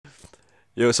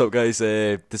Yo, what's up, guys?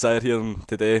 Dzire here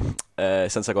today.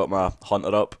 Since I got my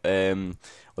hunter up, we're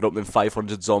opening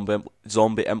 500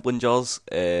 zombie Impling jars.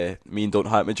 Me and Don't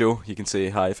Hack Me Joe. You can say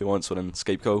hi if he wants. We're in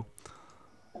Skype call.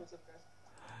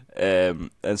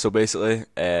 And so basically,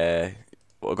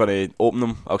 we're gonna open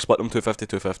them. I'll split them 250,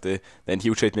 250. Then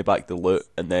he'll trade me back the loot,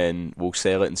 and then we'll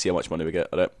sell it and see how much money we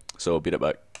get. Alright. So I'll be right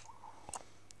back.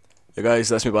 Yo, guys,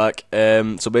 that's me back.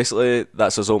 So basically,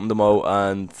 that's us opened them all,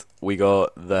 and we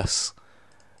got this.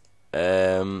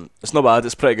 It's not bad,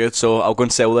 it's pretty good, so I'll go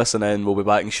and sell this and then we'll be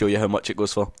back and show you how much it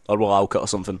goes for. Or we'll allow cut or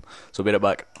something. So be right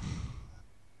back.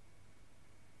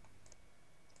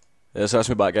 Yeah, so that's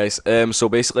me back, guys. So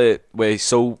basically we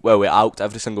alked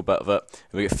every single bit of it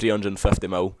and we got 350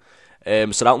 mil.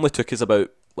 So that only took us about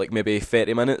like maybe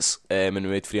 30 minutes, and we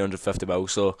made 350 mil,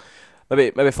 so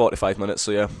maybe 45 minutes,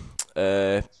 so yeah.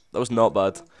 That was not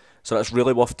bad. So that's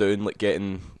really worth doing, like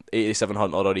getting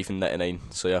 8700 or even 99,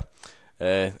 so yeah.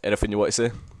 Anything you want to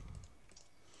say?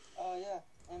 Yeah,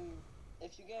 and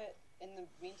if you get, in the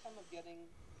meantime of getting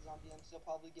zombie imps, you'll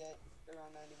probably get around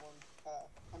 91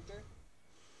 hunter,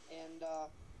 and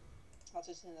I'll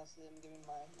just say that's them giving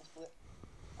my split.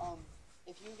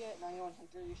 If you get 91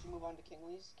 hunter, you should move on to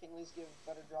Kingley's. Kingley's give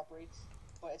better drop rates,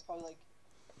 but it's probably like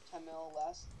 10 mil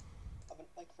less of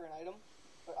like for an item,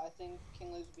 but I think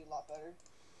Kingley's would be a lot better.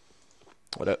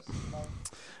 What it?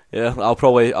 Yeah, I'll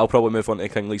probably move on to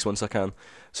King Leagues once I can.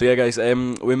 So yeah, guys,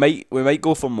 we might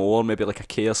go for more, maybe like a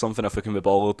K or something if we can be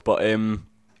bothered. But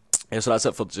yeah, so that's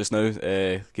it for just now.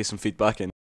 Get some feedback and.